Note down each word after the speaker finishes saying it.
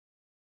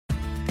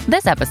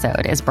This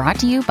episode is brought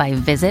to you by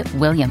Visit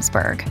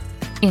Williamsburg.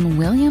 In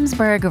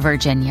Williamsburg,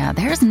 Virginia,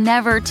 there's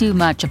never too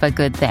much of a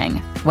good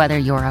thing. Whether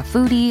you're a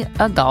foodie,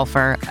 a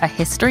golfer, a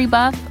history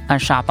buff, a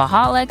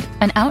shopaholic,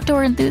 an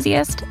outdoor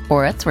enthusiast,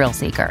 or a thrill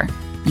seeker,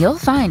 you'll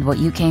find what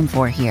you came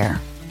for here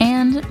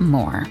and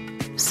more.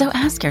 So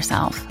ask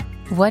yourself,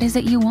 what is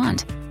it you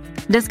want?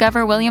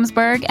 Discover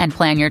Williamsburg and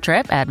plan your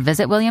trip at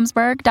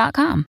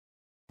visitwilliamsburg.com.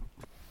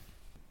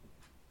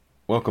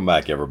 Welcome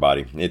back,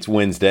 everybody. It's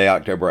Wednesday,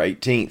 October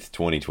 18th,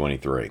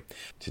 2023.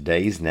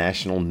 Today's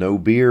National No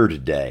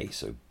Beard Day,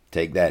 so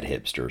take that,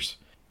 hipsters.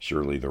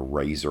 Surely the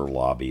Razor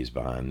lobby is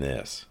behind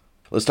this.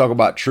 Let's talk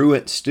about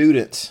truant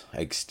students,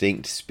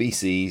 extinct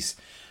species,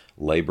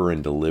 labor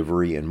and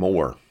delivery, and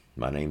more.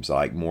 My name's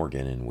Ike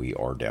Morgan, and we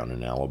are down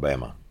in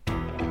Alabama.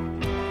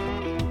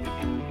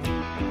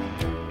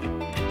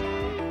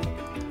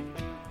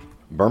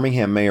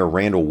 Birmingham Mayor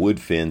Randall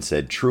Woodfin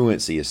said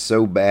truancy is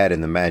so bad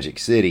in the Magic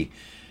City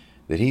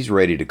that he's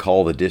ready to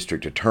call the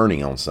district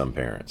attorney on some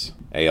parents.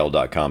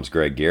 AL.com's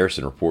Greg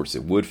Garrison reports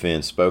that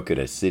Woodfin spoke at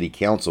a city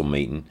council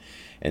meeting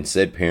and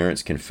said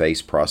parents can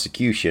face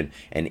prosecution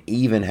and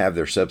even have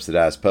their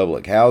subsidized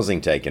public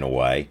housing taken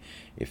away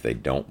if they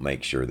don't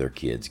make sure their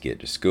kids get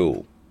to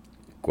school.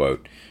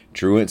 Quote,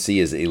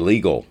 truancy is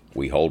illegal.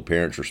 We hold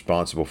parents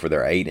responsible for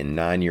their 8 and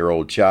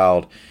 9-year-old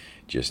child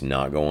just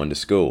not going to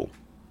school.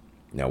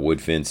 Now,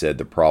 Woodfin said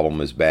the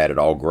problem is bad at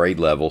all grade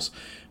levels,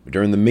 but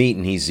during the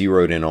meeting, he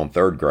zeroed in on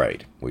 3rd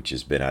grade, which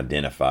has been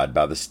identified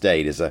by the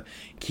state as a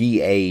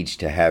key age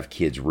to have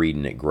kids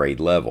reading at grade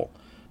level.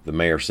 The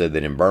mayor said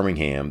that in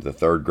Birmingham, the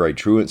 3rd grade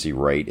truancy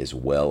rate is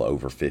well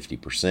over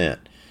 50%.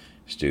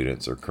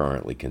 Students are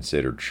currently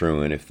considered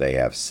truant if they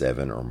have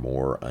 7 or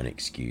more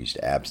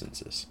unexcused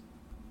absences.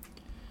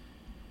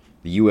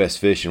 The U.S.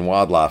 Fish and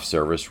Wildlife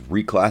Service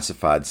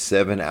reclassified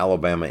 7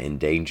 Alabama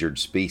endangered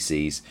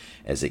species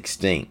as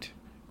extinct,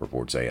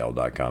 reports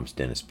AL.com's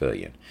Dennis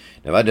Pillion.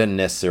 Now, that doesn't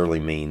necessarily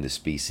mean the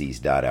species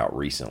died out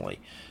recently.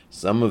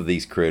 Some of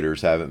these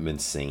critters haven't been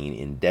seen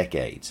in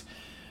decades,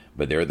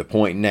 but they're at the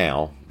point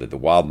now that the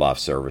Wildlife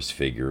Service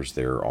figures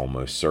they're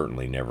almost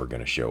certainly never going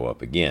to show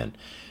up again.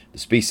 The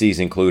species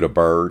include a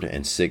bird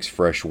and 6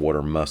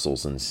 freshwater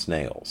mussels and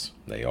snails.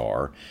 They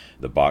are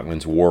the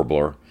Bachman's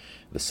warbler,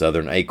 the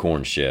southern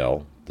acorn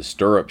shell, the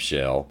stirrup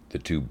shell, the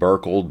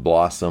tubercled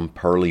blossom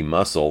pearly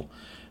mussel,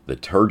 the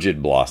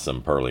turgid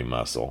blossom pearly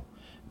mussel,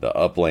 the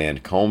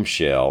upland comb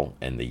shell,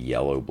 and the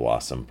yellow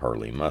blossom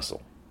pearly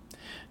mussel.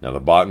 Now,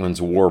 the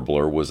Bachman's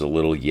warbler was a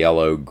little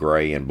yellow,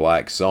 gray, and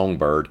black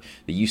songbird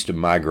that used to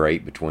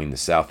migrate between the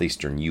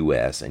southeastern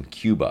U.S. and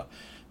Cuba.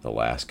 The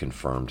last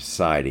confirmed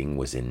sighting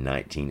was in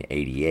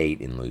 1988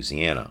 in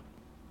Louisiana.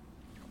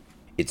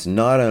 It's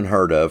not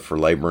unheard of for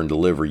labor and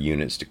delivery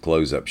units to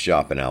close up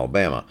shop in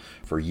Alabama.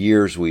 For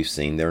years, we've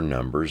seen their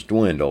numbers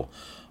dwindle,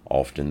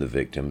 often the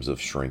victims of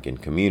shrinking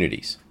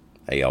communities.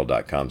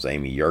 AL.com's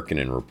Amy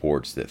Yerkinen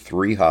reports that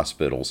 3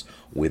 hospitals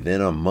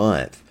within a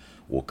month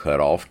will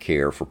cut off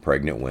care for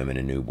pregnant women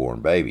and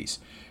newborn babies.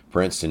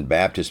 Princeton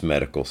Baptist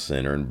Medical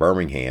Center in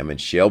Birmingham and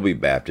Shelby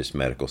Baptist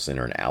Medical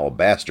Center in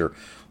Alabaster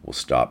will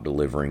stop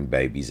delivering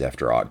babies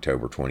after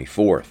October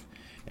 24th.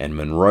 And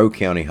Monroe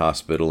County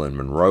Hospital in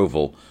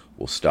Monroeville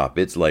will stop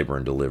its labor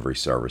and delivery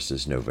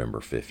services November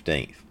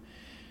 15th.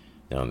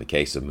 Now, in the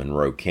case of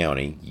Monroe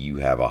County, you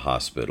have a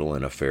hospital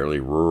in a fairly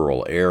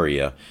rural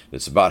area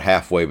that's about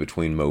halfway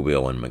between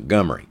Mobile and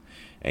Montgomery.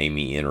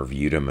 Amy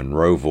interviewed a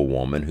Monroeville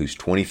woman who's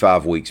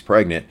 25 weeks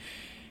pregnant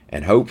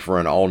and hoped for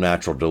an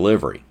all-natural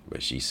delivery,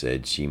 but she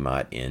said she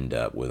might end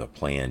up with a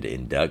planned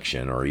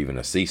induction or even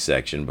a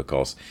C-section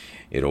because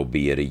it'll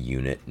be at a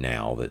unit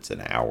now that's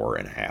an hour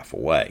and a half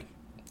away.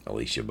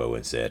 Alicia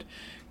Bowen said,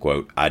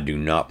 quote, I do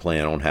not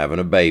plan on having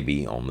a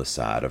baby on the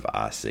side of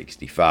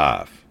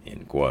I-65,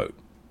 end quote.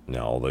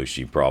 Now, although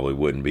she probably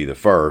wouldn't be the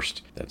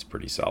first, that's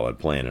pretty solid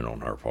planning on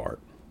her part.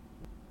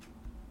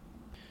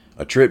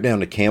 A trip down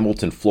to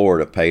Campbellton,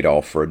 Florida paid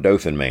off for a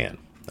Dothan man.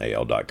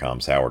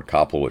 AL.com's Howard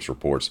Koplowitz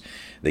reports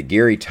that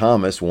Gary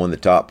Thomas won the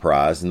top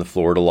prize in the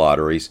Florida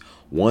Lottery's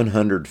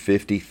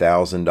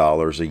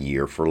 $150,000 a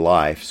year for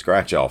life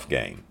scratch-off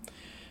game.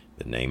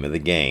 The name of the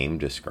game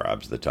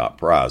describes the top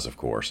prize, of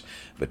course,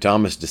 but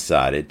Thomas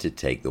decided to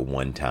take the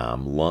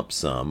one-time lump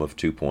sum of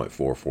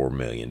 $2.44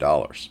 million.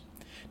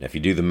 Now, if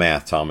you do the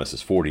math, Thomas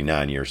is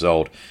 49 years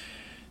old,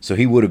 so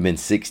he would have been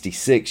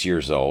 66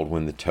 years old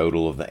when the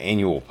total of the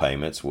annual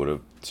payments would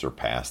have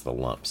surpassed the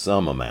lump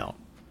sum amount.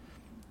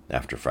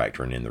 After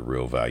factoring in the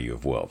real value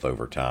of wealth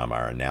over time,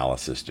 our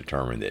analysis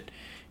determined that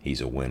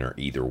he's a winner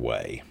either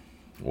way.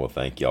 Well,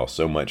 thank y'all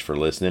so much for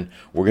listening.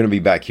 We're going to be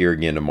back here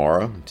again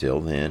tomorrow. Until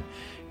then,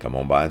 come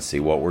on by and see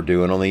what we're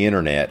doing on the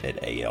internet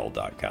at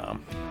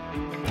al.com.